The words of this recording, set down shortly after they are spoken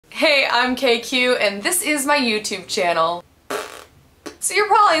Hey, I'm KQ and this is my YouTube channel. So you're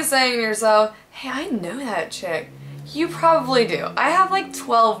probably saying to yourself, hey, I know that chick. You probably do. I have like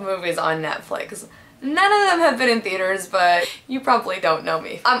 12 movies on Netflix. None of them have been in theaters, but you probably don't know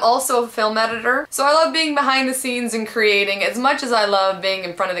me. I'm also a film editor, so I love being behind the scenes and creating as much as I love being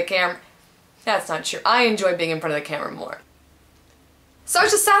in front of the camera. That's not true. I enjoy being in front of the camera more. So I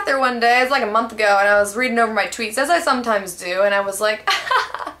just sat there one day, it was like a month ago, and I was reading over my tweets, as I sometimes do, and I was like,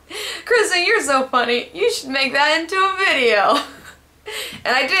 Kristen, you're so funny. You should make that into a video.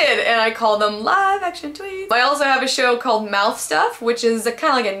 And I did, and I called them live action tweets. I also have a show called Mouth Stuff, which is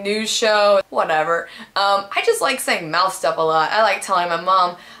kind of like a news show, whatever. I just like saying mouth stuff a lot. I like telling my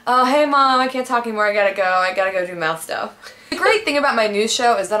mom, oh, hey mom, I can't talk anymore, I gotta go do mouth stuff. The great thing about my news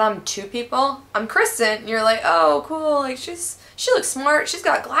show is that I'm two people. I'm Kristen, and you're like, oh, cool, like she looks smart, she's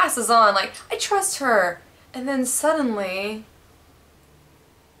got glasses on, like, I trust her. And then suddenly,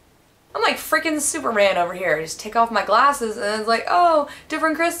 I'm like freaking Superman over here. I just take off my glasses and it's like, oh,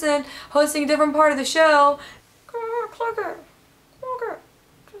 different Kristen, hosting a different part of the show.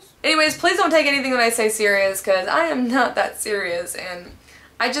 Anyways, please don't take anything that I say serious, because I am not that serious, and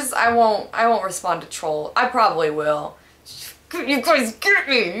I won't respond to troll. I probably will. You guys get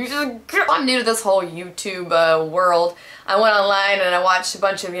me! I'm new to this whole YouTube world. I went online and I watched a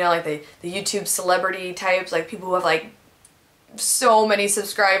bunch of, you know, like the YouTube celebrity types, like people who have like so many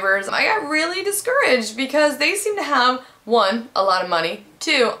subscribers. I got really discouraged because they seem to have, one, a lot of money,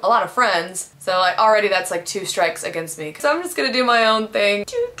 two, a lot of friends. So like already that's like 2 strikes against me. So I'm just gonna do my own thing.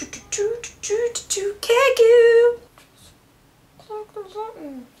 KQ.